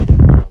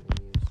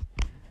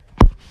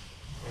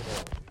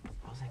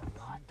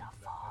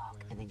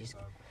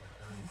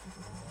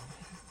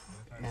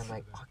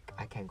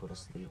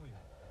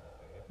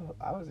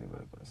I was able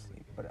to go to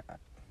sleep, but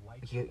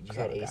You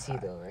had AC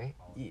though, right?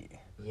 Yeah.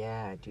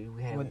 Yeah, dude,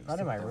 we had Not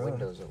in my room.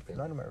 windows open.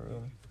 Not in my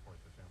room.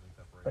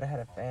 But I had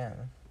a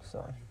fan,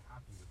 so.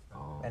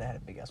 Oh. And I had a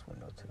big ass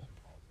window too.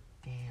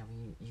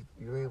 Damn,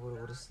 you were able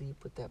to go to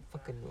sleep with that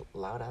fucking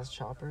loud ass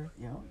chopper?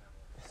 Yeah.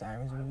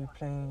 Sirens would be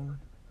playing.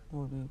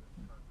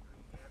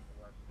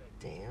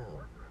 Damn.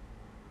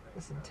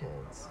 That's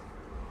intense.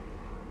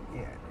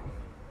 Yeah.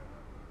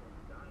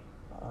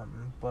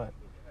 But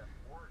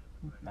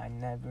I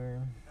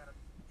never.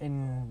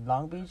 In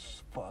Long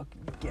Beach,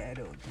 fucking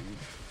ghetto, dude.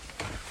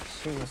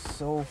 Shit was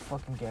so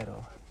fucking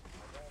ghetto.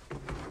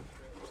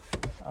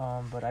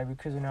 But I'd be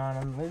cruising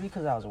around, maybe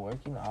because I was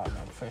working. I don't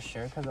know, for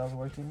sure, because I was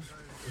working.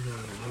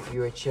 You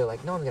were chill,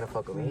 like, no one's gonna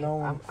fuck with me.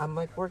 No, I'm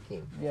like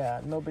working. Yeah,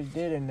 nobody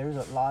did, and there was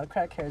a lot of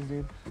crackheads,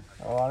 dude.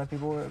 A lot of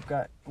people were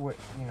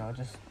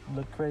just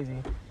looked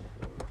crazy.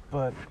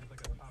 But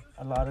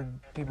a lot of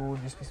people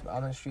would just be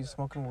out on the street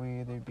smoking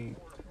weed. There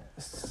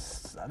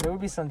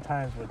would be some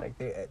times where like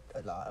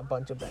a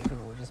bunch of black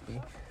people would just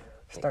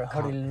start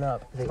huddling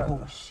up. Like,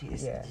 oh shit!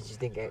 Yeah.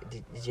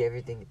 Did you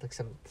ever think like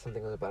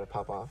something was about to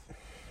pop off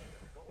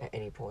at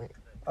any point?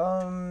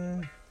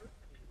 Or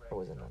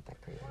was it not that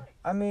crazy?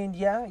 I mean,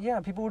 yeah.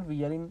 People would be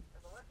yelling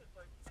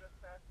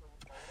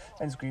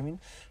and screaming.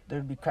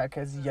 There'd be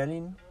crackheads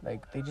yelling,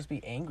 like they'd just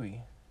be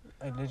angry,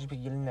 like they'd just be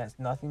yelling at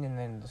nothing, and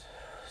then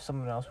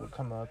someone else would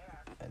come up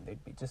and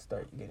they'd just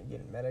start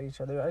getting mad at each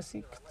other. I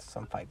see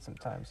some fights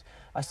sometimes.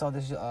 I saw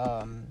this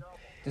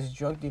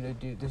drug dealer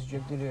dude. This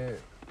drug dealer.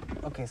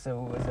 Okay,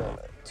 so it was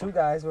two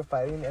guys were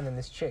fighting, and then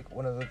this chick,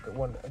 one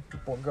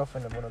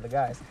girlfriend of one of the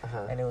guys,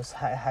 and it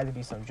had to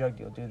be some drug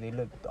deal, dude. They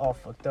looked all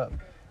fucked up,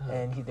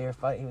 and they were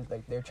fighting. He was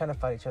like, they were trying to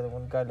fight each other.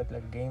 One guy looked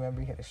like a gang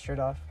member. He had his shirt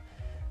off,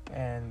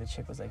 and the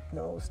chick was like,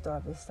 "No,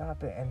 stop it!"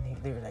 And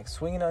they were like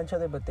swinging on each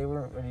other, but they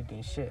weren't really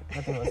doing shit.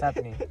 Nothing was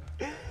happening.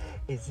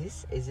 Is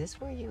this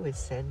where you would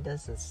send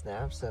us the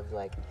snaps of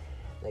like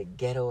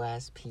ghetto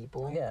ass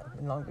people? Yeah,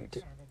 in Long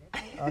Beach.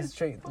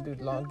 Straight,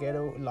 dude. Long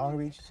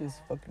Beach is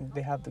fucking.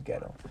 They have the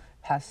ghetto.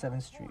 Past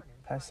 7th Street,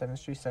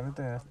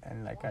 7th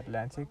and like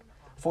Atlantic.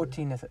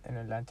 14th and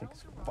Atlantic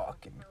is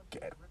fucking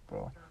ghetto,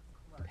 bro.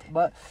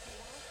 But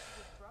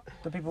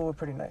the people were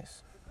pretty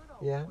nice.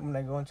 Yeah. When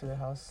I go into their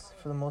house,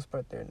 for the most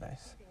part, they're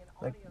nice.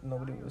 Like No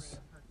one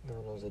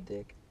was a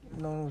dick.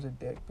 No one was a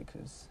dick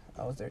because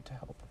I was there to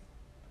help,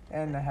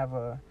 and I have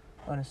a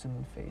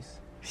unassuming face.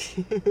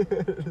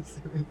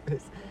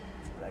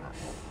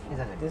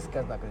 Like, this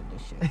guy's not gonna do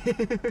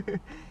shit.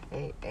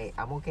 hey,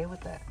 I'm okay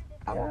with that.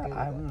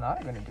 I'm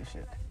not gonna do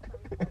shit.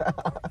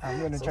 I'm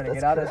gonna try to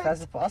get out as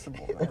fast as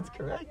possible. Man. That's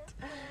correct.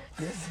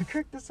 That's the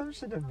correct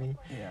assumption of me.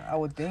 Yeah, I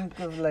would think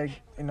of I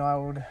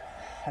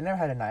never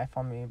had a knife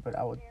on me, but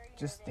I would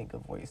just think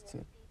of ways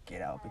to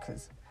get out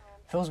because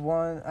if it was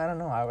one, I don't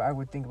know, I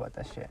would think about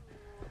that shit.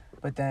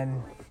 But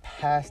then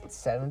past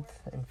 7th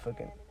and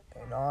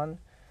on,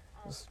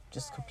 it was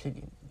just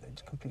complete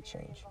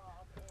change.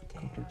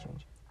 Damn. Complete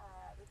change.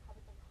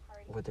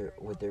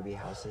 Would there be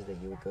houses that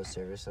you would go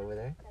service over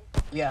there?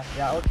 Yeah,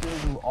 I would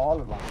do all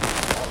of Long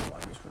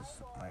Beach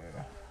was my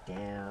area.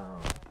 Damn.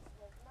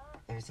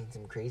 Ever seen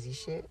some crazy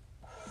shit?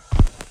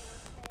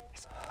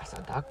 I saw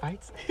dog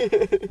fights.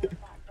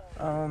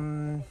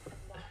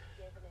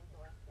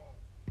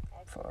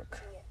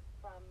 Fuck.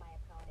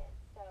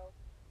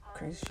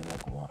 Crazy shit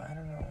like what? I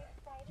don't know.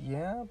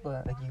 Yeah,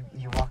 but like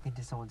you walk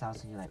into someone's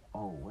house and you're like,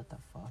 oh, what the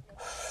fuck?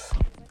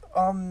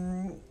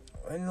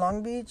 In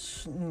Long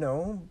Beach,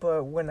 no.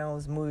 But when I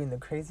was moving, the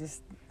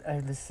craziest.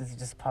 This has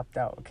just popped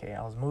out. Okay,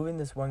 I was moving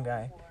this one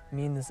guy.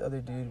 Me and this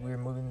other dude, we were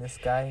moving this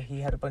guy. He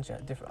had a bunch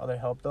of different other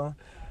help though.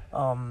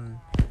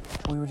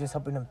 We were just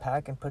helping him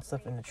pack and put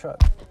stuff in the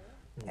truck.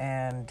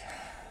 And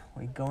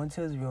we go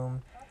into his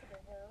room.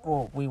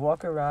 Well, we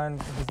walk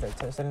around. He's like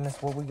telling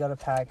us what we gotta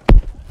pack.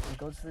 We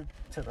go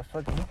to the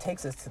fucking. He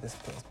takes us to this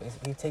place.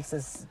 Basically, he takes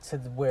us to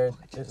where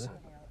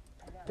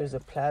there's a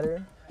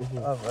platter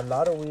of a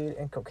lot of weed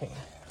and cocaine.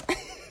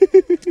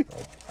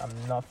 Like, I'm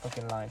not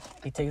fucking lying.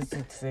 He takes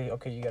us to say,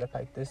 okay, you gotta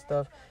pack this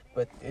stuff,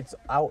 but it's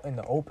out in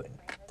the open.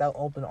 It's out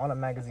open on a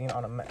magazine,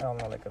 on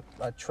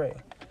a tray.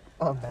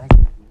 Oh,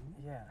 magazine.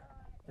 Yeah,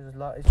 there's a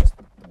lot. It's just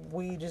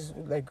we just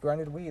like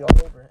grinded weed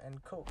all over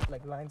and coke,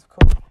 like lines of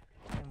coke.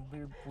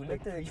 And we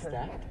looked at each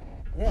other.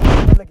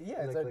 Yeah, it's like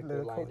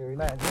a coke,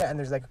 man. Yeah, and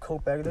there's like a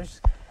coke bag.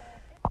 It's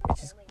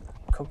just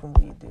coke and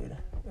weed, dude.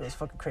 It was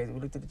fucking crazy. We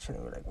looked at each other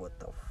and we were like, what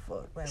the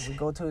fuck, man? We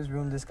go to his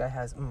room. This guy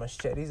has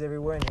machetes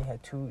everywhere, and he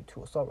had two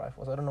assault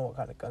rifles. I don't know what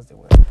kind of guns they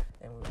were.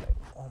 And we were like,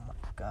 oh my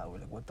god. We're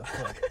like, what the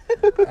fuck?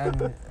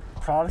 And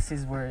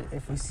policies were,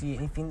 if we see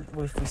anything,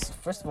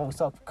 first of all, we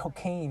saw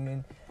cocaine,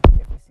 and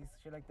if we see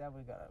shit like that,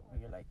 we're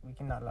like, we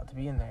cannot allowed to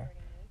be in there.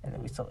 And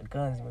then we saw the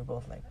guns, and we were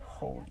both like,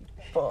 holy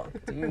fuck,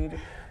 dude.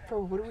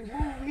 Bro, what are we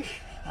moving?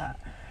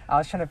 I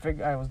was trying to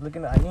figure. I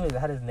knew it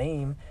had his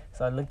name,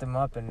 so I looked him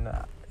up, and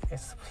I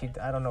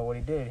don't know what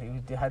he did.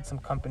 He had some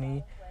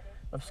company,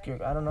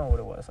 obscure. I don't know what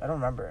it was. I don't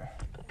remember.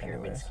 A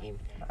pyramid scheme.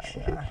 I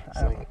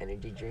Selling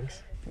energy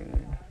drinks.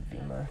 Dude,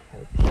 Vima.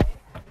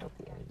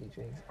 Healthy energy energy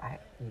drinks.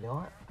 You know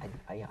what?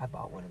 I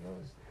bought one of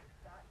those.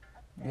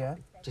 Yeah.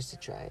 Just to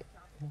try it.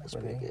 It's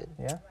Were pretty they- good.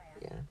 Yeah.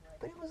 Yeah.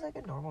 But it was like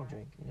a normal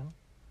drink, you know?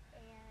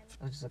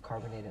 It was just a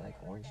carbonated like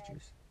orange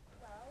juice.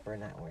 Or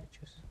not orange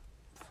juice.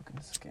 Fucking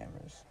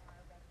scammers.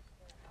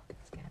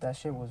 It's scam. That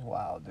shit was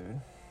wild,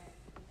 dude.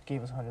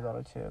 Gave us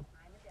 $100 tip.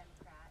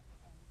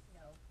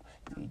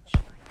 Each.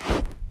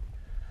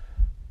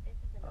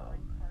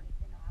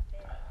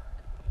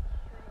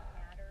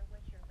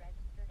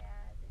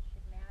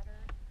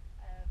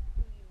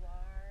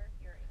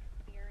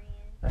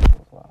 That shit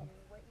was wild.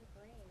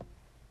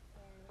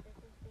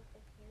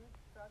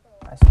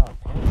 I saw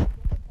a pimp.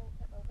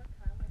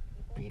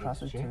 Beat it,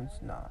 Prostitutes?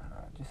 Nah,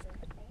 just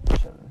like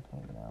chilling,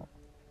 hanging out.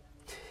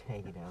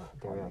 hanging out.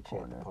 They On were the actually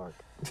at the corner.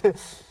 park.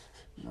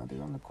 No,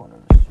 they're on the corner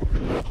of the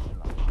street.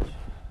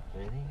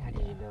 Really? How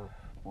did you know?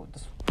 Well,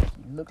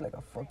 he looked like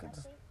a fucking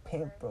just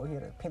pimp, bro. He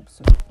had a pimp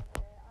suit.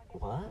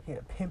 What? He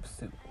had a pimp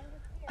suit.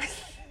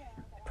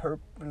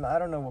 Purple. I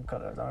don't know what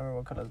colors. I don't remember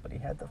what colors, but he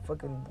had the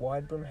fucking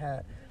wide brim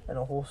hat and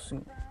a whole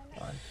suit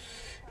on.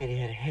 And he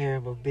had a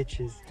harem of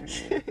bitches.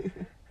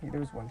 Dude, there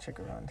was one chick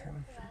around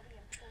him.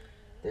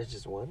 There's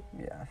just one?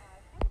 Yeah.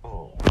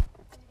 Oh.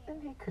 Then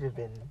he could have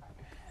been.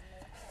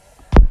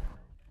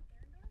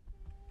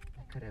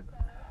 I don't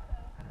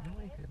know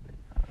what he could have been.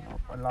 I don't know.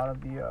 A lot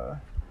of the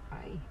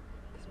Aye.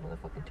 This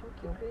motherfucking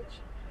Tokyo bitch.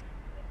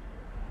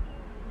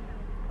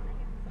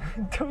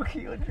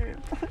 Tokyo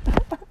Drift.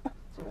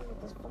 So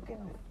with this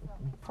fucking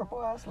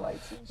purple ass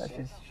lights and That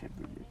shit. shit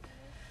be good.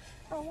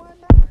 Oh, why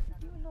not?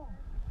 You know.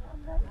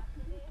 I'm not.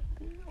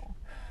 You know.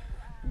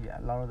 Yeah,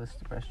 a lot of the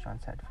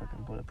restaurants had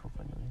fucking bulletproof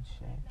windows and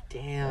shit.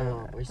 Damn. Are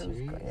you There was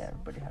serious? yeah,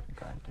 everybody had a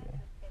gun, dude.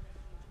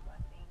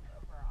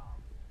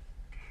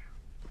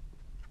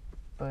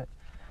 But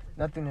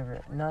nothing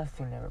ever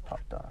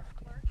popped off,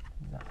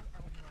 dude. Nothing.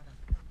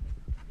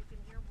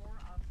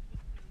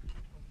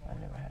 I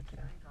never had to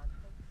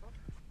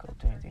go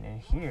to anything. And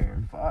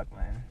here, fuck,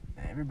 man.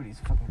 Everybody's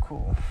fucking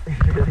cool.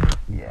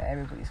 Yeah,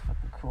 everybody's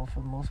fucking cool for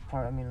the most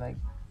part. I mean, like,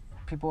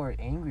 people are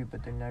angry,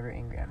 but they're never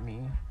angry at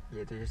me.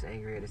 Yeah, they're just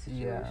angry at a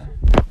situation. Yeah.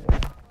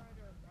 That's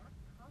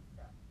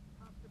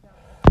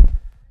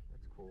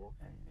cool.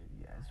 And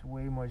yeah, it's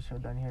way more chill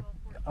down here.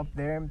 Up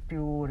there,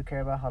 people would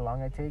care about how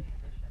long I take.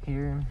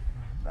 Here,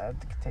 I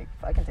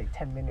can take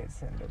 10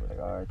 minutes, and they'll be like,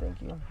 all right,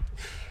 thank you.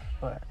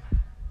 But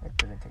it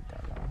doesn't take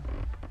that long.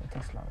 It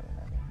takes longer than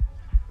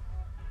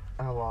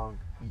that. How long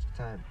each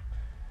time?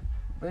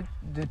 It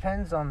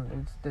depends on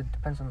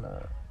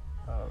the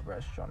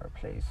restaurant or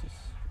place. It's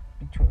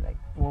between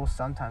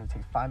sometimes it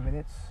takes 5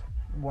 minutes.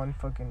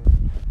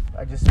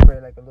 I just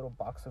spray like a little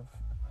box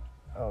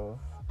of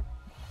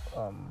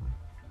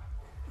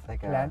Like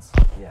plants.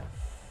 Yeah.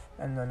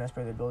 And then I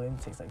spray the building.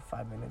 It takes like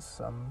 5 minutes.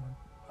 Some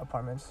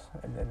apartments,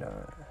 and then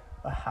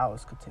a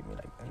house could take me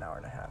like an hour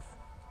and a half.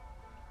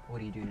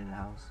 What are you doing in the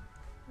house?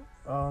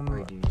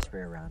 Or do you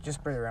spray around? Just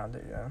spray around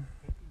it. Yeah.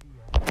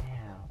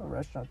 Damn. A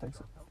restaurant takes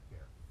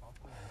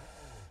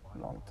a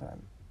long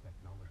time.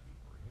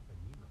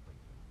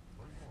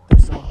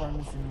 There's some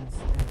apartments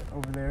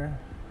over there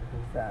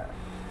that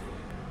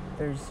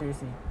they're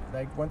seriously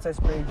like once I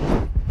spray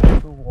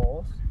just 2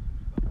 walls,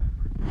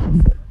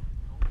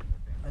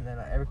 and then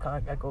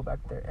I go back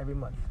there every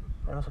month.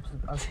 And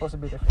I'm supposed to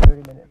be there for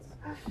 30 minutes.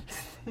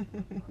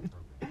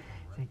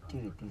 Like,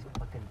 dude, these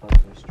fucking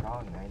bugs are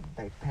strong, man.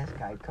 Like, pest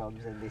guy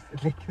comes and they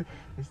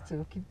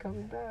still keep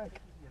coming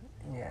back.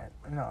 Yeah,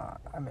 no,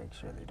 I make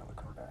sure they don't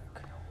come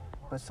back.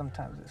 But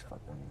sometimes it's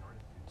fucking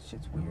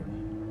shit's weird.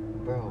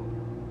 Bro,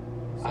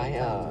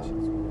 Sometimes the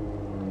shit's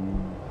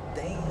weird.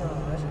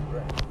 Damn, that shit's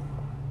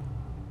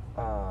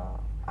right.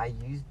 I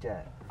used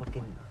that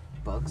fucking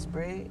bug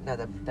spray. No,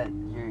 that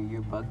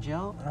your bug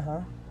gel.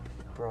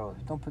 Bro,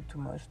 Don't put too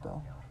much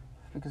though,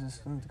 because it's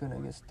gonna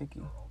get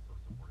sticky.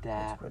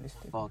 that It's really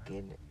sticky.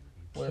 fucking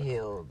Work.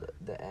 killed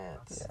the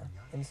ants. Yeah,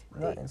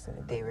 not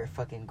instantly. They but- were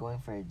fucking going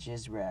for a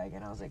jizz rag,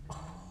 and I was like, oh.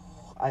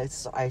 I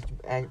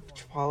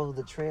followed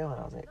the trail,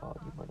 and I was like, oh,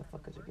 you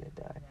motherfuckers are gonna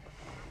die.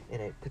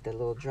 And I put that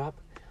little drop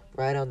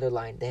right on their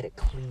line. They had a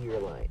clear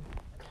line,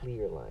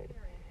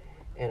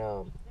 and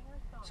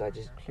so I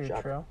just Clear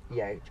dropped. trail?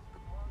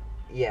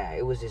 Yeah,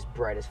 it was just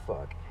bright as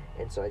fuck,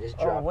 and so I just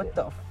dropped Oh, what it.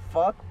 the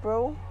fuck,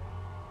 bro?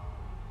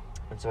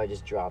 And so I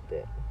just dropped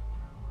it.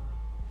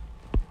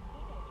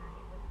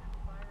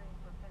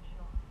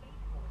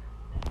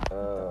 What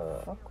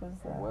the fuck was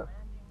that?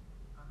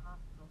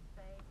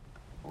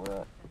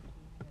 What?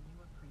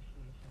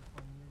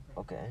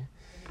 Okay.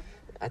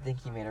 I think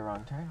he made a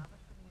wrong turn.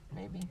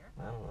 Maybe.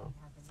 I don't know.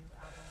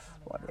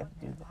 Why do you have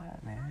to do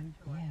that, man?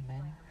 Yeah,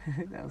 man.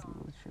 That was a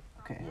little trip.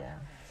 Okay. Yeah.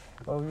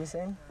 What were you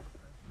saying?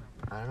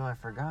 I don't know. I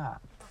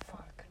forgot.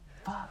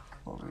 Fuck.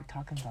 What were we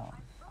talking about?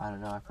 I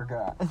don't know. I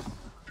forgot.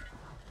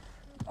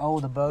 Oh,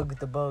 the bug,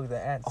 the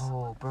ants.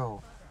 Oh,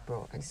 bro.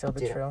 You saw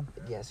the trail?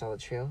 Yeah, I saw the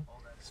trail.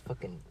 It's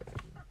fucking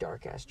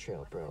dark ass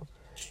trail, bro.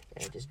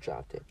 And I just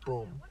dropped it.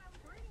 Boom.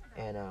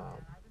 And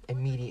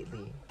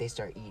immediately they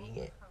start eating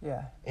it.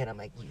 Yeah. And I'm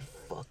like, you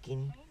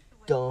fucking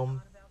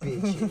dumb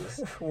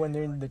bitches. When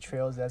they're in the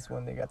trails, that's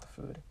when they got the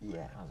food.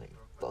 Yeah, I was like,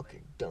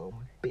 fucking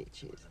dumb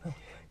bitches.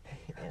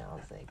 And I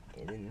was like,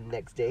 and then the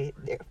next day,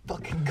 they're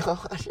fucking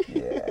gone.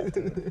 Yeah,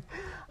 dude.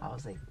 I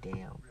was like,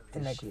 damn.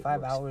 In this like shit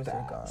 5 works hours,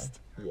 they're fast.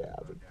 Yeah,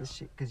 I was like, this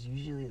shit, because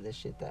usually the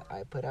shit that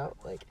I put out,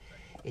 like,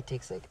 it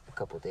takes like a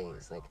couple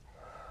days. Like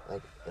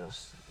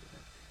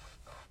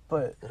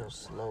But it'll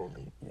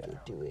slowly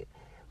do it.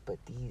 But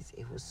these,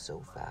 it was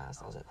so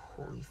fast. I was like,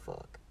 holy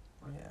fuck.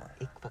 yeah,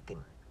 It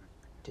fucking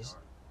just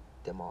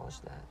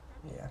demolished that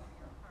yeah,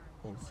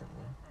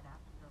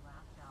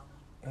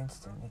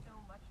 instantly.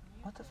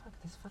 What the fuck,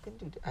 this fucking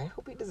dude? I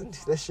hope he doesn't do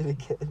that shit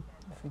again.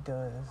 If he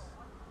does,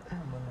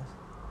 I'm gonna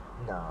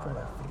put No.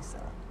 my face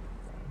out.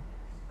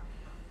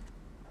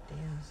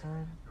 Damn,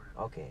 son.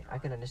 Okay, I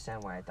can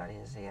understand why I thought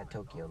he had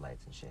Tokyo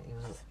lights and shit. He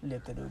was,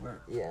 Lifted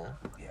Uber. yeah.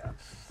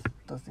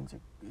 Those things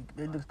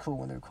they look cool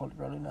when they're cold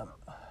rolling up.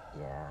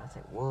 Yeah, it's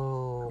like,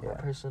 whoa, my Yeah.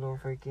 personal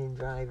freaking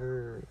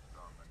driver.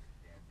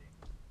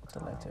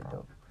 The lights are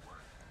dope.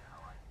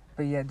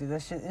 But yeah, dude,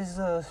 that shit is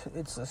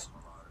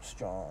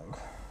strong.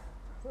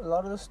 A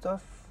lot of the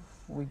stuff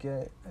we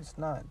get,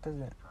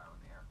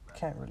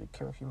 can't really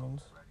kill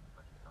humans.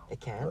 It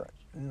can? But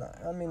no,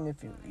 I mean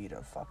if you eat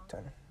a fuck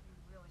ton.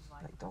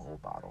 Like the whole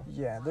bottle.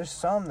 Yeah, there's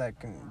some that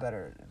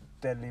are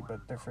deadly,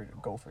 but they're for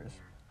gophers.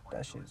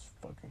 That shit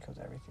fucking kills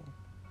everything.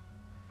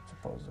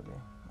 Supposedly,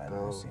 I've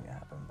never Bro. seen it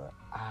happen, but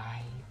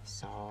I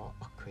saw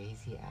a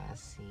crazy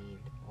ass scene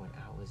when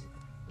I was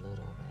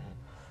little, man.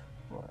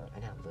 what?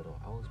 Not little.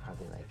 I was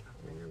probably like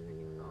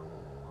maybe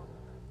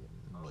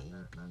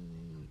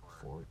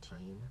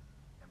 14.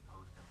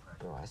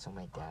 Bro, I saw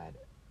my dad.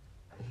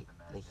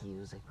 He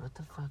was like, "What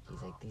the fuck?"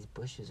 He's like, "These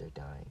bushes are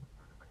dying."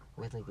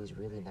 We had like these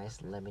really nice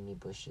lemony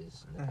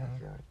bushes in the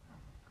backyard.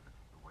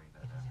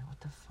 And he's like, "What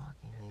the fuck?"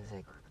 And he's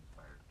like,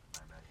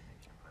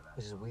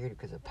 which is weird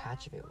because a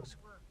patch of it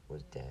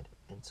was dead.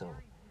 And so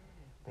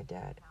my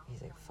dad,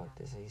 he's like, "Fuck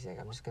this." He's like,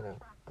 I'm just gonna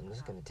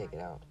take it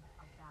out."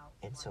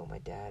 And so my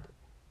dad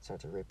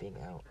starts ripping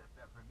out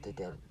the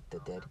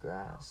dead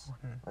grass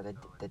or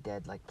the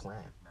dead like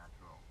plant,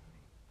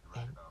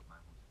 and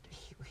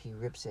he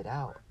rips it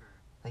out,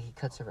 like he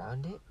cuts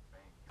around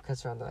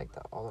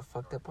all the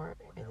fucked up part,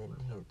 and then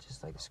he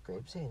just like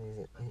scrapes it,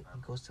 and he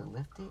goes to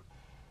lift it.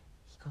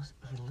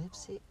 He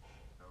lifts it,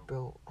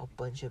 bro. A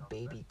bunch of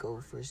baby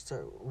gophers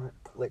start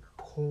like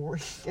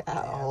pouring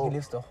out. Damn, he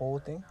lifts the whole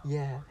thing.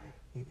 Yeah,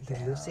 he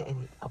lifts it,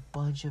 and a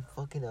bunch of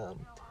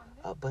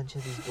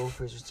these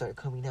gophers start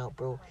coming out,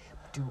 bro.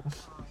 Dude,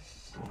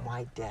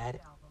 my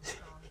dad,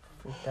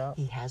 Freaked out.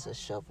 he has a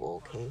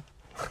shovel, okay?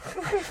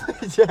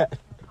 My dad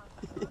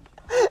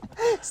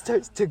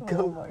starts to Oh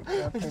go my God,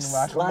 and playing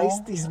slice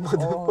whack-a-mole? these Oh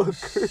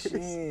motherfuckers.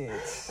 shit!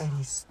 And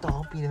he's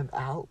stomping them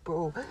out,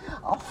 bro.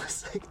 I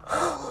was like,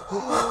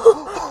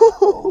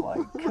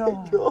 Oh my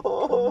God!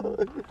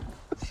 God.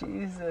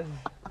 Jesus!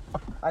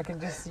 I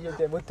can just see it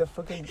there with the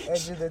fucking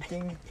edge of the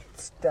thing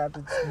stabs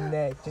its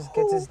neck, just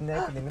gets his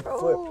neck and then the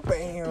foot,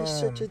 bam!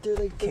 They're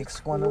like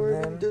Kicks one of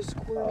squirming, them. They're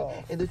squirming,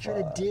 Oh, and they're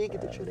trying fuck, to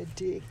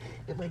dig, man.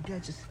 and my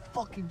dad's just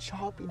fucking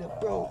chopping them,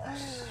 bro.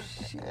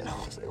 And I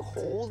was like,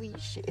 holy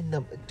shit! And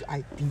then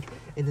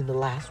the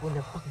last one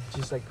that fucking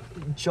just like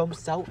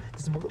jumps out.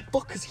 This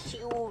motherfucker's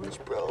huge,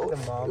 bro. The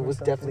mom It or was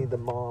definitely something? the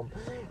mom,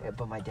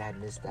 but my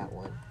dad missed that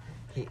one.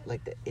 It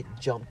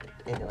jumped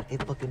and like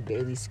it fucking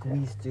barely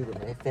squeezed through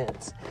my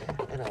fence,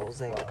 and I was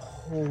like,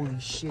 holy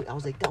shit! I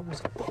was like, that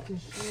was fucking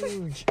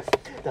huge.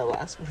 That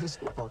last one was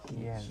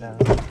fucking Yeah, huge. that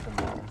was the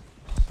mom.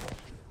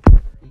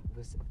 It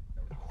was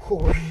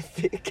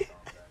horrific.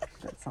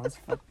 That sounds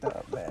fucked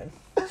up, man.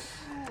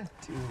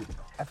 Dude,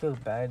 I feel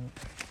bad.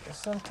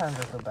 Sometimes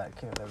I feel bad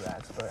killing the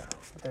rats, but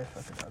they're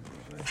fucking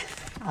ugly, dude.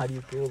 how do you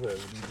feel though?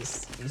 You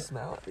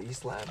slam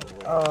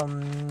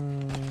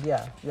them.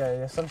 Like,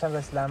 Yeah. Sometimes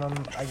I slam them.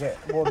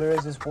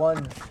 There's this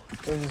one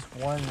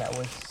that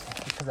was,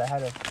 because I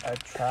had a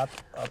trap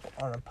up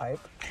on a pipe,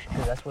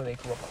 because that's where they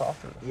could crawl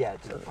through. yeah,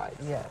 to the pipe.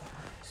 Yeah.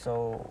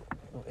 So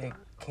it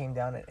came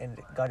down and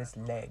it got its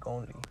leg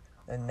only.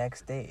 The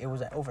next day, it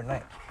was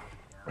overnight.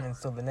 And then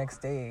so the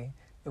next day,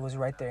 it was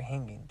right there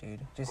hanging, dude.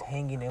 Just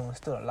hanging, and it was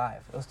still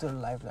alive. It was still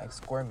alive, like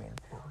squirming.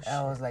 And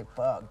I was like,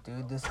 fuck,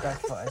 dude, this guy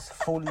is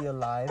fully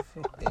alive.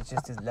 It's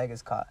just his leg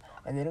is caught.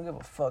 And they don't give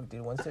a fuck,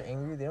 dude. Once they're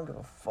angry, they don't give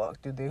a fuck,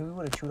 dude. He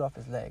would have chewed off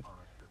his leg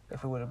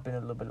if it would have been a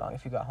little bit long,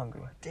 if he got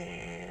hungry.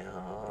 Damn. He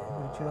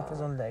would have chewed off his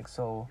own leg.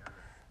 So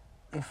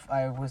if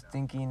I was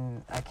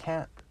thinking, I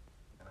can't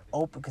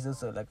open, because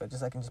it's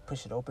I can just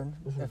push it open.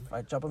 Mhm. If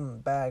I drop him in the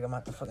bag, I'm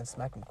going to have to fucking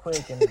smack him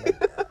quick. And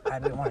I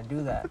didn't want to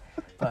do that.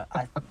 But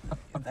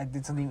I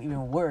did something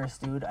even worse,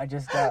 dude. I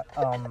just got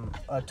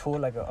a tool,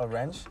 like a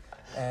wrench,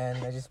 and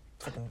I just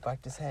fucking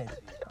whacked his head.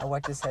 I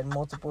whacked his head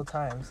multiple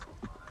times.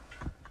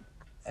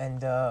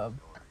 And, yeah,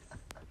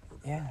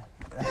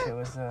 that shit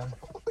was,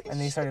 and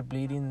they started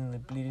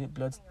bleeding, and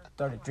blood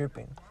started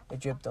dripping. It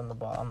dripped on the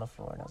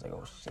floor, and I was like,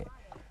 oh shit.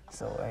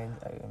 So I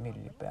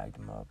immediately bagged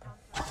him up.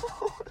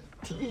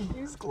 Do you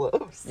use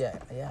gloves? Yeah,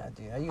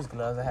 dude. I use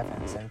gloves. I have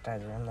hand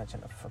sanitizer. I'm not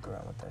trying to fuck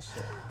around with that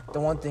shit. The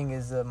one thing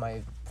is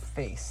my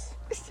face.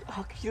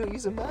 How come you don't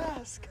use a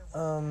mask?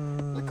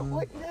 Like a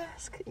white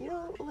mask, you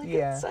know, like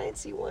Yeah. a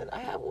sciencey one. I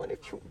have one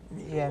if you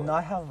need Yeah, one. no,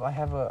 I have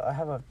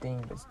a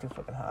thing, but it's too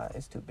fucking hot.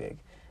 It's too big.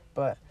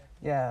 But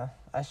yeah,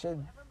 I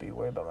should be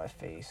worried about my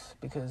face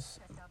because,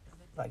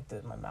 like,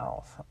 my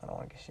mouth. I don't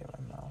want to get shit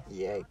in my mouth.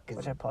 Yeah,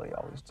 Which I probably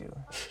always do.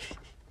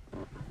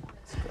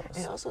 It's gross.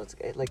 and also it's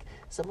like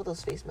some of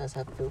those face masks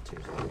have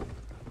filters on it.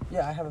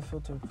 Yeah, I have a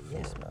filtered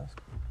face Yeah.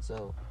 mask,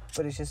 So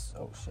but it's just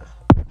shit.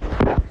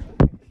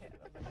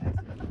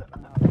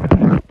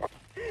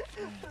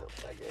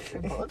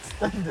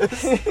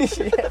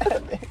 Yeah,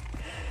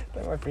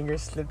 like my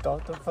fingers slipped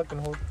off the fucking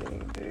whole thing,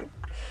 dude.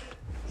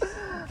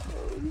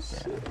 Oh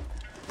shit.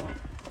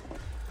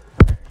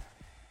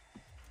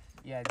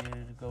 Yeah,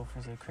 dude,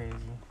 gophers are crazy.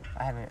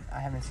 I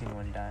haven't seen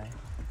one die.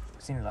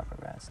 I've seen a lot of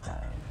rats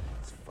die.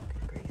 It's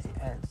fucking crazy.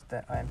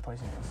 Ant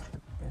poison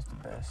is the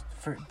best.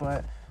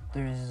 But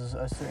there's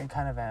a certain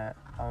kind of ant.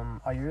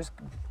 Are yours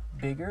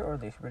bigger or are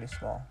they really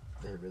small?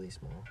 They're really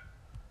small.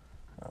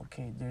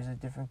 Okay, there's a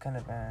different kind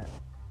of ant.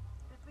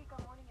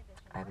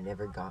 I've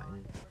never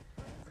gotten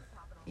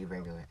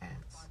irregular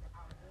ants.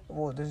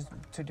 Well, there's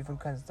two different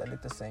kinds that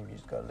look the same. You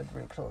just gotta look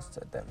really close to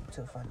them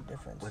to find the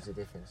difference. What's the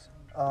difference?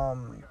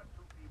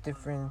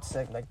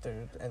 Different like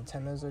their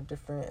antennas are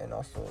different, and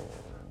also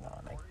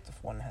like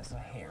if one has a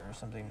hair or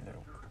something, they're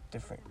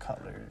different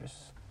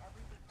colors.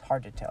 It's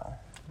hard to tell.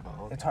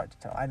 Oh, okay. It's hard to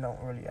tell. I don't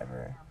really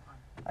ever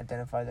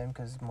identify them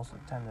because most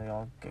of the time they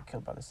all get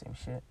killed by the same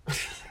shit.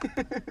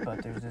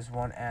 But there's this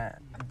one ant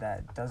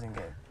that doesn't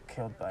get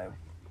killed by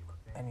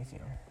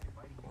anything.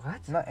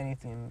 What? Not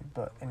anything,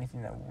 but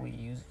anything that we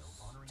use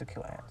to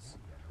kill ants.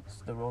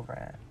 It's the rover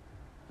ant.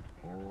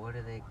 What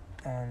are they?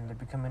 And they're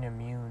becoming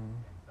immune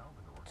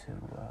to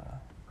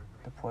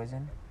the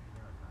poison.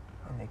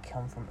 And they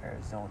come from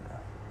Arizona.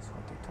 That's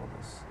what they told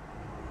us.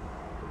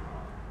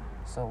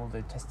 So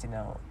they're testing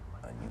out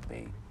a new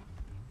bait.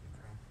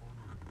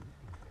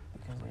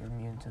 Because they're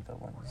immune to the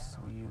ones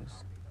we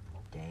use.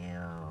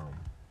 Damn.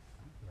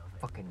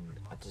 Fucking,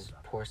 I'll just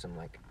pour some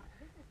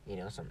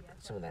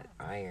some of that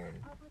iron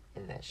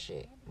in that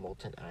shit.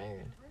 Molten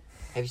iron.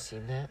 Have you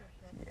seen that?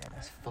 Yeah.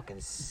 That's fucking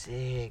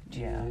sick,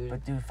 dude. Yeah,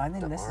 but dude, finding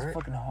The nests art? is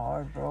fucking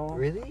hard, bro.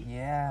 Really?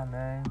 Yeah,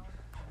 man.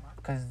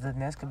 Because the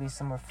nest could be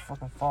somewhere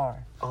fucking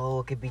far. Oh,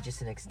 it could be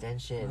just an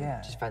extension.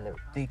 Yeah. Just find the.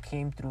 They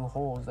came through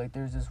holes. Like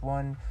there's this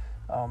one,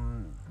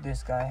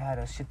 this guy had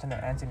a shit ton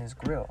of ants in his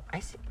grill. I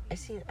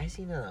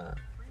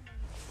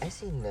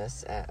seen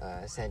nests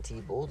at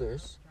Santee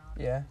Boulders.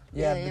 Yeah.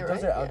 Yeah, but you're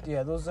those right, are out.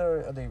 Yeah, those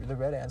are the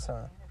red ants,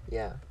 huh?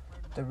 Yeah.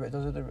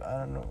 Those are the I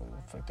don't know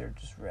if like they're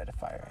just red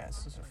fire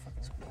ants. Those are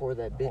fucking. Pour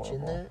that bitch in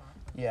horrible. there.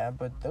 Yeah,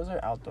 but those are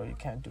outdoor. You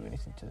can't do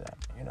anything to that.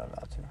 You're not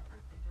allowed to.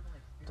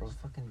 Those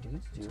fucking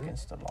dudes It's do it.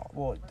 against the law.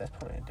 Well, that's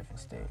probably in a different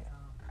state.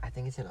 I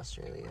think it's in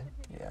Australia.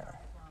 Yeah.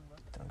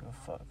 Don't give a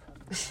fuck.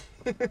 It's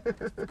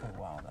fucking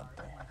wild out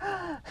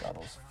there. All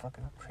those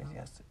fucking crazy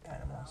ass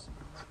animals.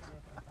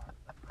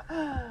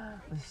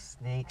 The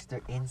snakes,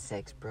 they're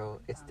insects, bro.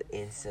 It's the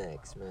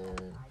insects, man.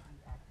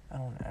 I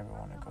don't ever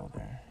want to go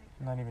there.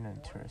 Not even in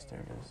tourist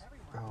areas.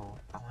 Bro,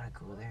 I want to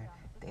go there.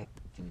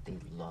 They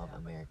love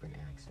American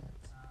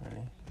accents.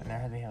 Really. And I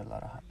heard they have a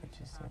lot of hot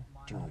bitches too.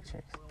 Dude. Hot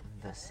chicks.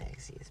 The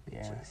sexiest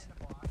Yeah. bitches.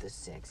 The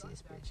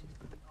sexiest bitches.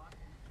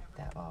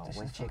 That That one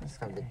shit's chick fucking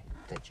from scary.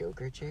 the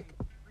Joker chick.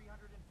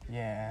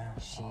 Yeah.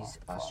 She's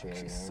fuck,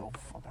 Australian. She's so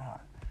fucking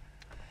hot.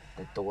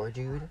 The Thor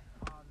dude.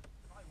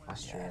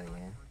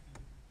 Australian.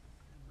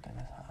 That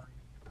is hot.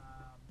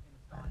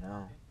 I don't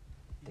know.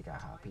 They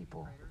got hot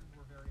people.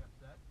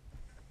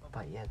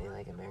 But yeah, they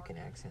like American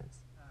accents.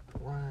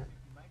 What?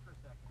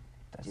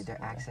 That's Dude, their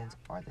yeah. accents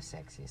are the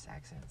sexiest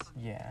accents.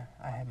 Yeah,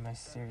 I have my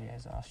Siri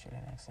as an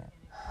Australian accent.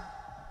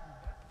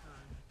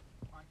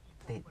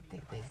 They Her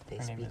name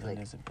speak is like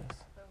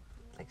Elizabeth.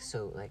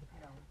 so like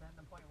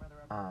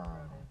I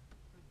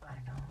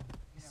don't know.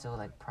 It's so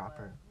like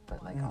proper,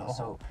 but like No,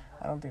 also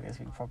I don't think they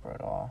speak proper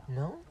at all.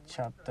 no.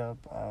 Chopped up.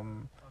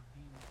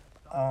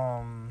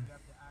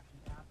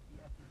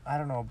 I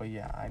don't know, but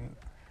yeah, I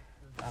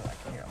like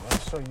it. Here, I'm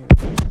gonna show you.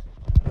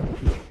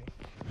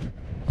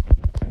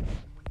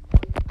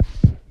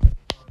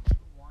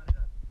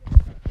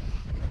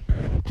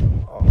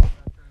 Oh,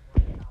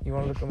 you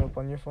wanna look them up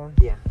on your phone?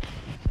 Yeah.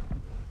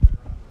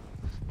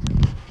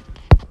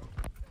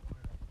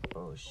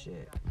 Oh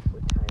shit!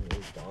 What time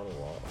is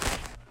Donald?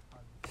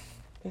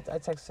 I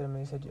texted him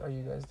and he said, "Are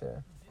you guys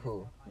there?"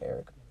 Who?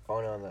 Eric.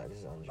 Oh no, this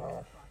is Andre.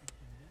 Oh.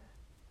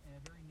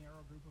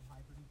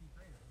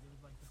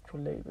 Too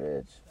late,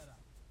 bitch.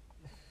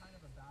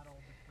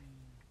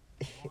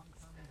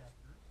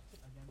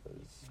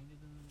 Was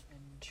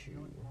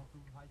 2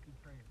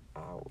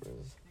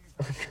 hours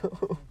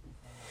ago.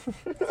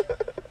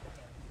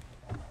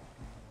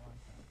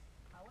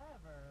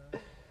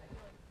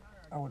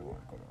 I would want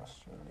to go to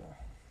Australia.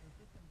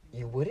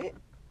 You wouldn't?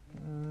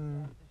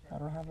 I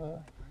don't have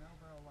a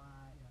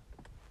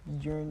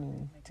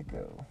yearning to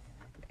go.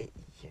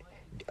 Yeah.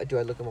 Do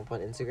I look him up on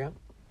Instagram?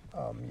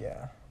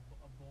 Yeah.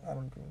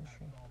 Adam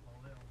Greentree.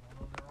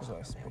 His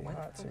wife's Man, pretty why the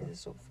hot fuck too. is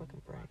it so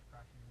fucking bright?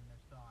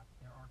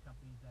 There are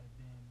companies that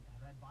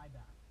have had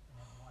buybacks and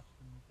have watched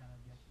them kind of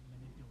get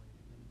manipulated.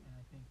 And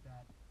I think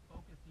that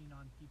focusing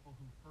on people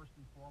who first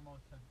and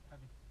foremost have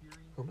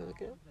experienced Who am I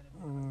looking at?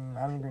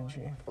 Adam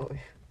Greentree. Oh,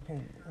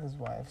 His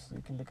wife. So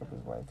you can look up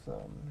his wife's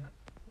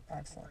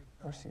accent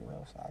or see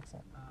wife's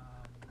accent.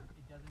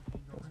 It doesn't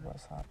change His overnight.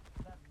 wife's hot.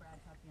 That's Brad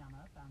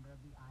Tatiana, founder of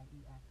the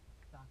IEX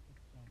Stock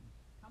Exchange.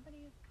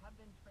 Companies have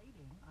been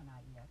trading on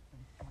IEX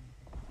since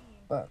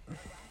 2016. But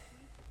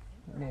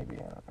maybe,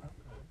 I don't know.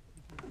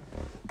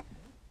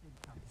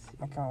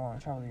 I kind of want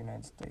to travel to the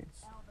United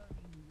States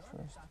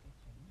first.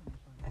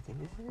 I think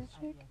this is a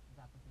chick.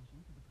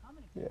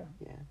 Yeah.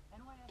 Yeah.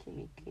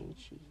 Kimi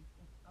Kinchi.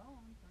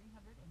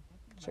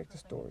 Check the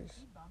stories.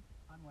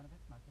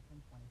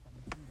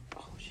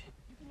 Oh shit.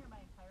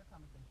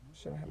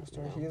 Should have a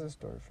story. He has a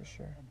story for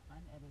sure.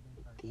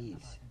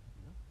 These.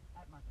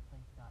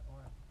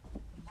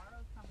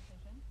 Tomorrow's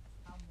conversation,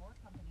 how more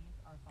companies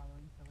are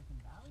following Silicon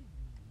Valley's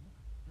lead,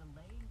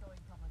 delaying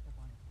going public as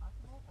long as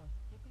possible, or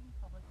skipping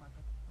public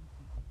markets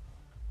completely.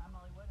 I'm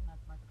Molly Wood, and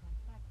that's Marketplace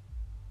Tech.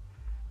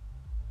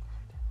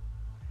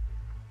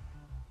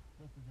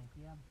 This is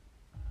APM.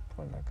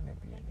 Probably not gonna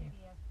be any.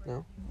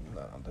 No?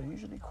 No, they're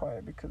usually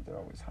quiet because they're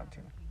always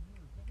hunting.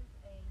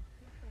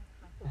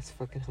 That's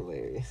fucking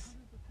hilarious.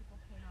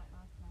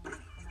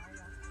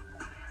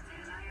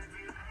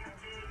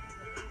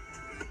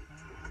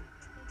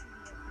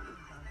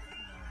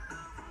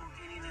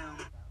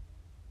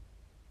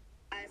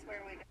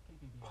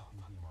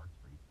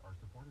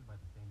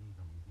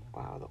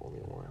 Wow, the only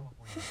one.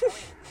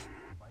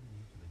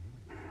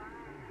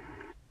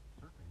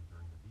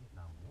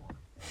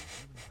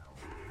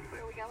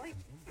 Where are we going?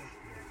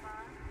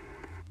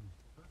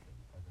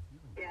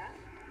 Yeah.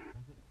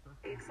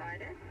 Are you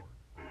excited?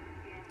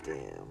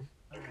 Damn.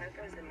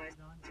 Coco's the most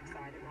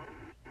excited one.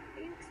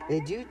 Are you excited? They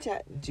do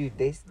dude,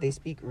 they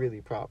speak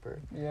really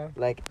proper. Yeah.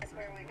 Like, That's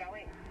where we're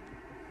going.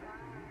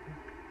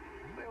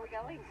 Where are we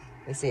going?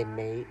 they say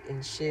mate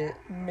and shit.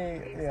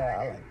 Me, yeah,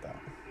 I like that.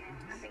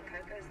 I think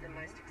Coco's the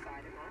most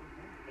excited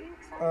one. Are you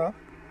excited?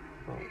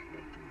 Oh.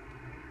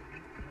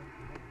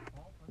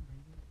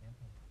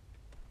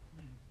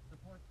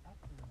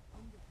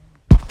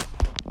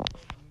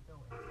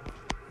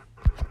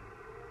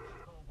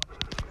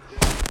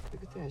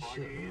 Look at that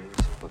shit, man.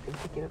 Just fucking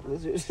picking up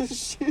lizards and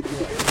shit.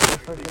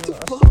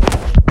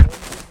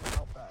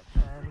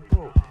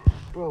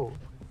 Bro,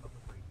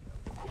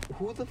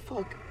 who the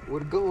fuck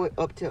would go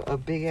up to a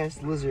big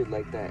ass lizard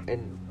like that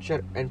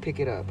and pick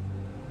it up?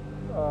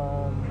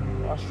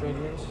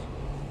 Australians,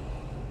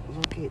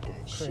 Look at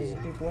that crazy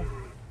shit. people.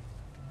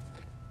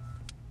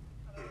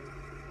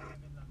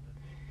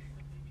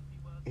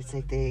 It's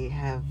like they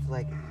have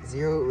like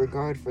zero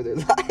regard for their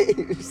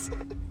lives.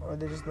 Or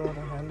they just know how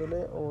to handle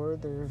it, or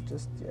they're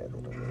just, they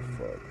don't give a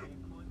fuck.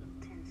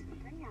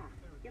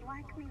 You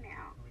like me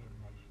now.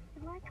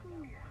 You like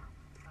me now.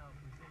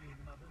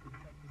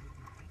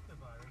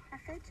 I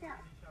fed you up.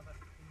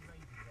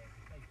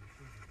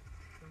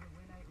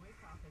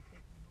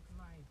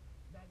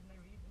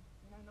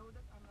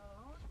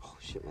 Oh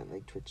shit, my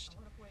leg twitched.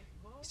 You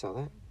saw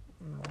that?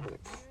 No, Like,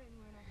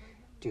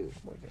 dude,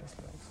 what gas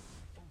legs?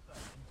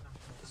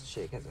 this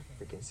chick has a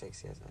freaking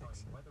sexy ass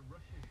accent.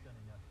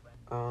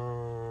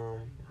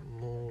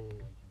 Moon.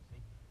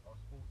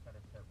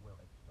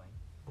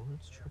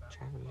 Moon's truck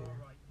traveler.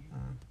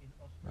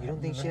 You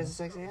don't think she has a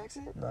sexy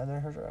accent? No, I never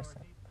heard her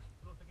accent.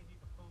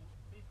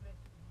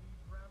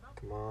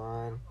 Come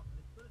on.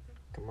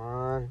 Come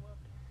on.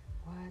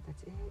 What?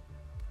 That's it?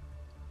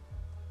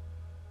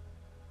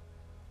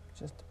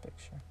 Just a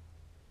picture.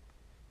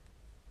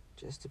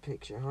 Just a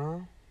picture,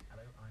 huh?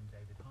 Hello, I'm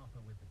David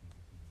Harper with the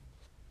BBC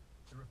News.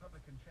 The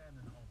Republican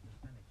chairman of the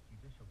Senate's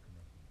Judicial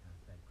Committee has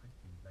said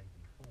Christine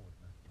Blasey Ford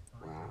must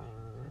decide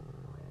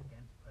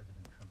against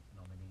President Trump's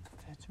nominee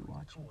That's you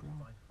watching, bro.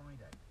 by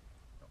Friday.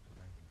 Dr.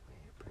 Blasey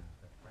Ford claims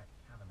that Brett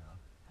Kavanaugh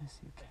I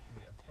see, okay.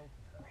 sexually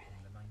assaulted her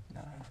in the 1980s.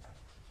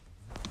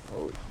 Nah.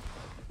 Oh,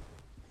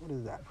 what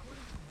is that? According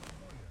to her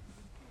lawyer,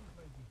 Christine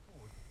Blasey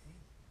Ford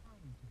needs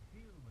time to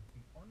deal with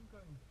the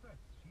ongoing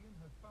threats she and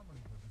her family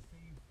have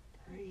received.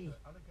 Hurry. The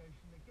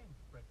allegation against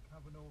Brett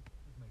Kavanaugh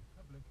was made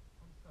public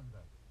on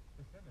Sunday.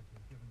 The Senate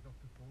has given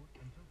Dr. Ford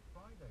until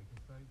Friday to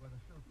say whether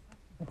she'll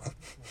testify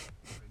before a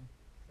hearing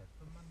set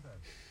for Monday.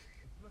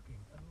 It's looking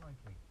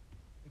unlikely.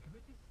 The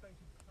committee's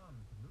stated plan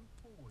to move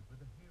forward with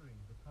a hearing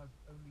that has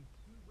only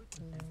 2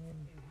 witnesses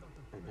is not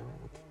a I know,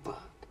 what the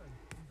fuck?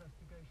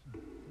 investigation,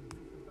 says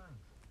Lisa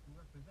Banks, who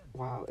represents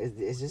Wow,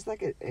 is this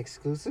like an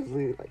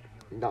exclusively like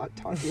not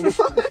talking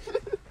about?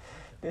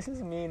 This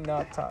is me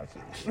not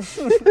talking.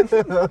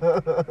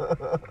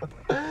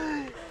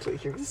 So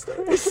here it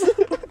starts.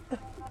 Oh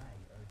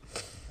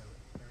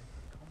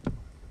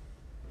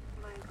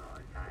my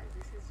god, guys,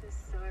 this is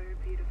just so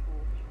beautiful.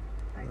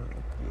 Like,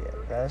 Yeah,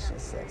 that's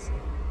just sexy.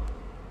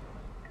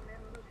 and then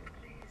look at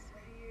this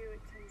view,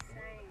 it's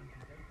insane.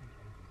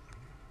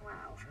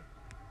 Wow.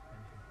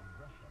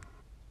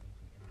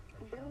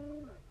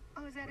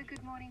 Was that a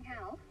good morning,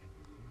 Hal?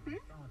 Hmm?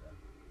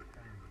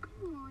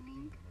 Good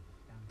morning.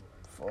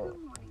 Fuck. Good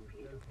morning,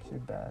 beautiful. She's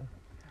bad.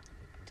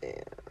 Damn.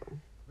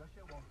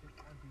 Russia wanted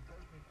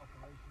anti-doping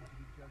operation to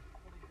be judged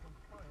fully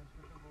compliant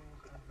with the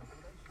rules and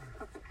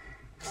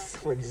regulations.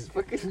 Someone just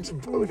fucking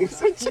voting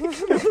such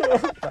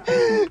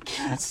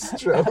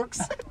strokes.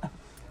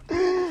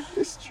 You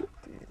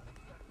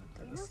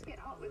must get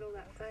hot with all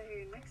that fur here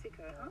in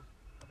Mexico, huh?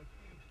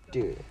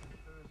 Dude,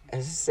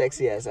 it's a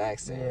sexy ass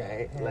accent,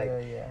 right? Hell Like,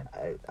 yeah.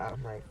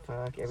 I'm like,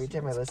 fuck. Every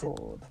time I It's listen,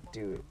 cold.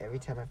 dude, every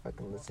time I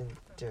fucking listen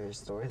to her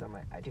stories, I'm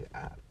like,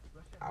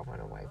 I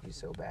want to wife you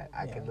so bad.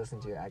 I can Yeah. listen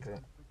to your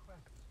accent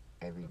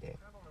every day.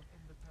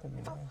 That'd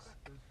be nice.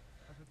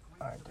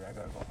 Alright, dude, I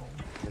gotta go home.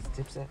 What's the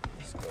tip set?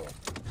 Let's go.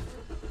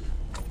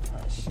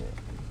 Alright, shit.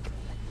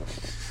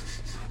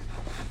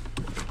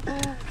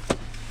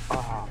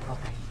 Oh,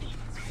 okay.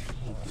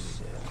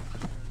 Shit.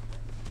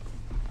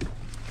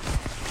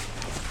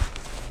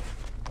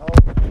 Oh,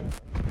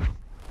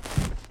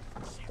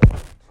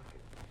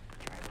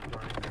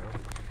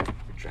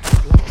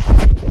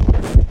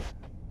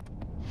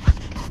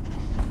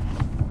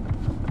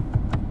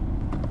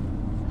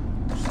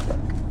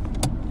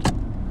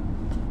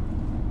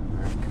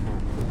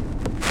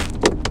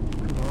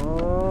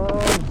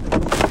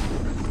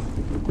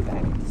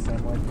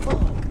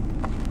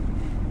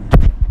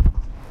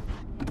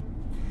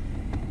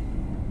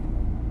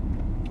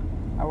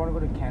 I want to go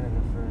to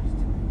Canada first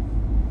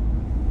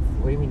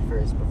What do you mean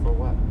first? Before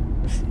what?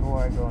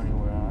 before I go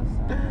anywhere else.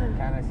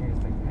 Canada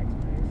seems like the next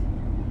place.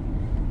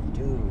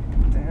 Dude,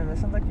 Damn, that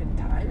sounds like your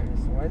tires.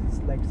 Why does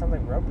it like sound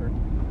like rubber?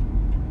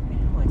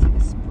 no, it's like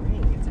a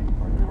spring. It's like.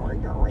 I'm like,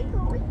 oh,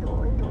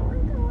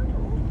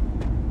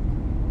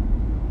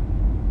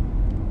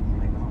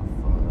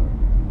 fuck.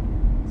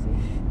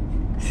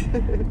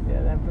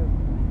 Yeah, that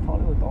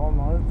probably with all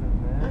Mazdas,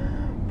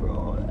 man.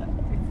 Bro,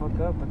 They fuck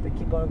up, but they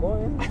keep on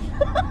going.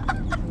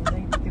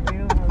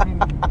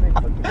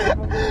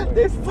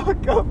 they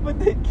fuck up, but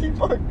they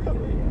keep on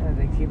going. Yeah,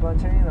 they keep on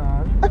turning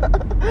on.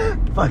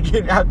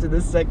 Fucking after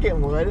the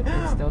second one.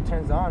 It still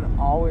turns on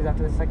always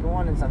after the second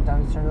one, and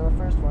sometimes it turns on the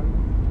first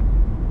one.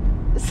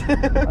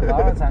 A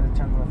lot of times it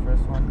turns on the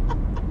first one.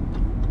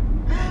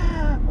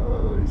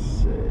 Oh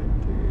shit,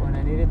 dude. When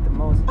I need it the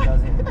most, it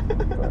doesn't.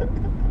 But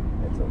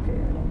it's okay.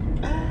 I don't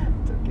care.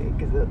 It's okay,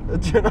 because it'll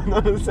turn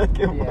on the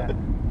second Yeah. one.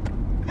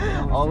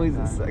 It Always the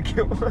turns on.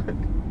 second one.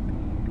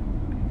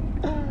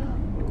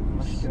 I'm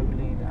a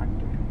struggling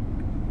actor.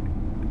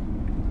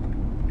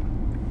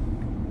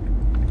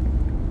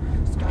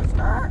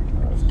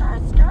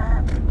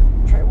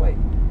 Try white.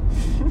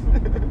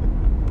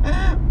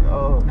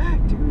 Bro,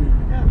 dude,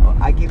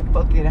 I get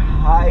fucking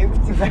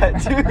hyped to that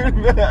dude,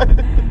 man.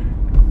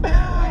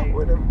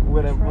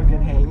 When I'm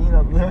fucking hanging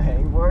on the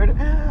hangboard,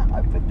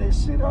 I put that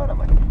shit on. I'm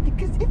like,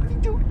 because if you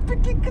don't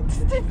freaking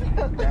consider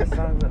That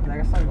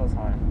song goes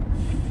hard.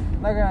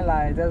 Not gonna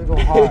lie, it does go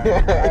hard.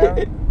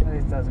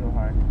 It does go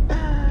hard.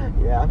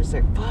 Yeah, I'm just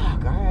like,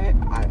 fuck, alright.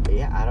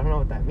 I don't know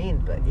what that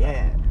means, but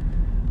yeah.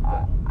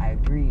 I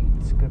agree.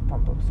 It's a good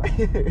pump up song.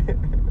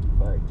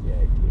 Fuck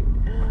yeah,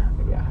 dude. I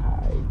get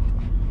hyped.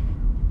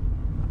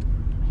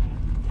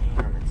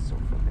 Damn, that's so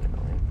fucking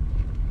annoying.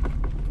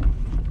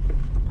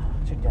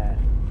 It's your dad.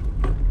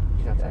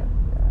 He's outside.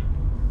 Yeah.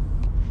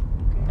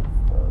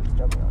 Let's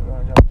jump on. You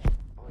wanna jump?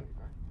 Oh, your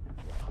car.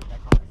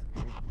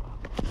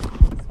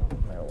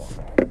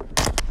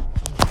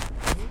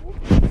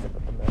 Zip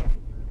up the mail.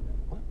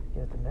 What?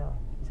 Get the mail.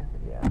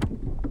 Yeah.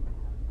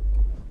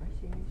 Are you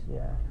serious?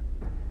 Yeah.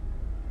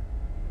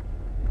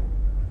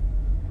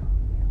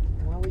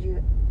 Then why would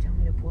you tell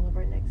me to pull up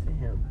right next to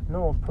him?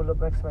 No, pull up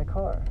next to my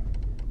car.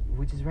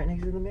 Which is right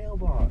next to the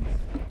mailbox.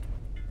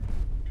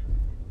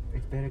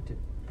 It's better to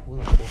pull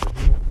up over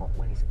here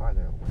when he's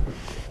farther away.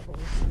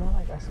 It's not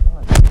like I smell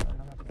it. I'm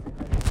not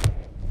gonna say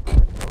that.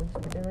 No, just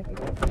pretend like you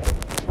don't.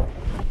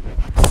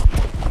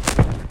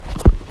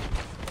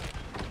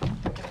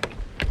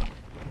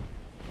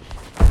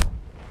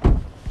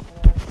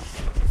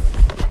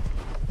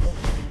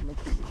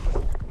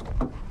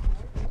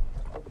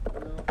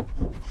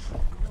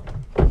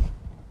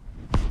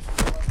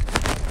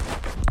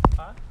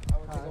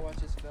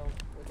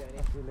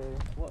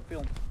 What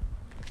film?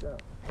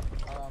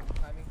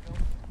 Timing film?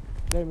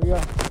 There we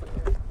go.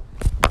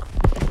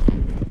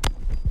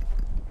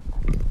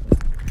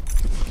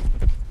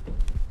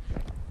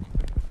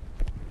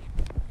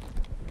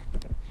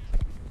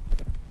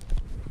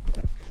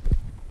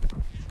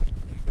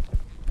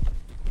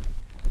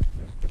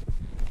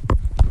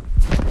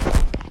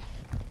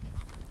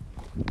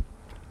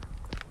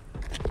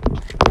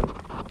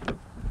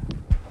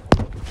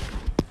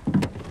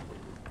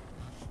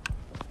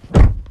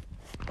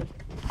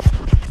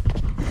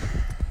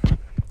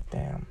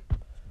 Damn.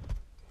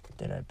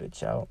 Did I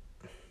bitch out?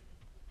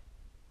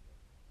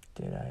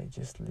 Did I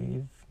just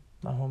leave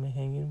my homie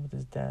hanging with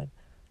his dad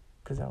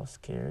because I was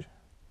scared?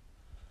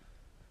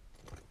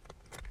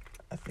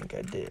 I think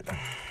I did.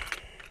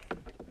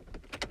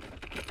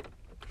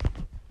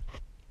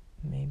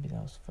 Maybe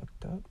that was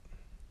fucked up.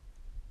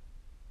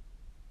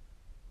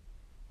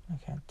 I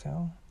can't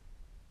tell.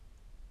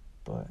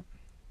 But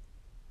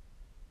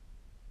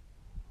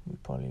we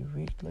probably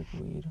reeked like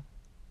weed.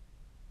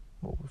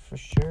 Well, we for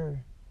sure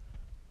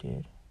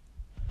did.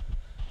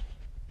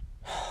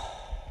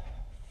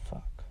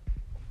 Fuck.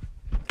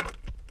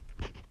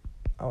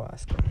 I'll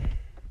ask him.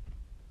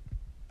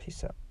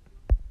 Peace out.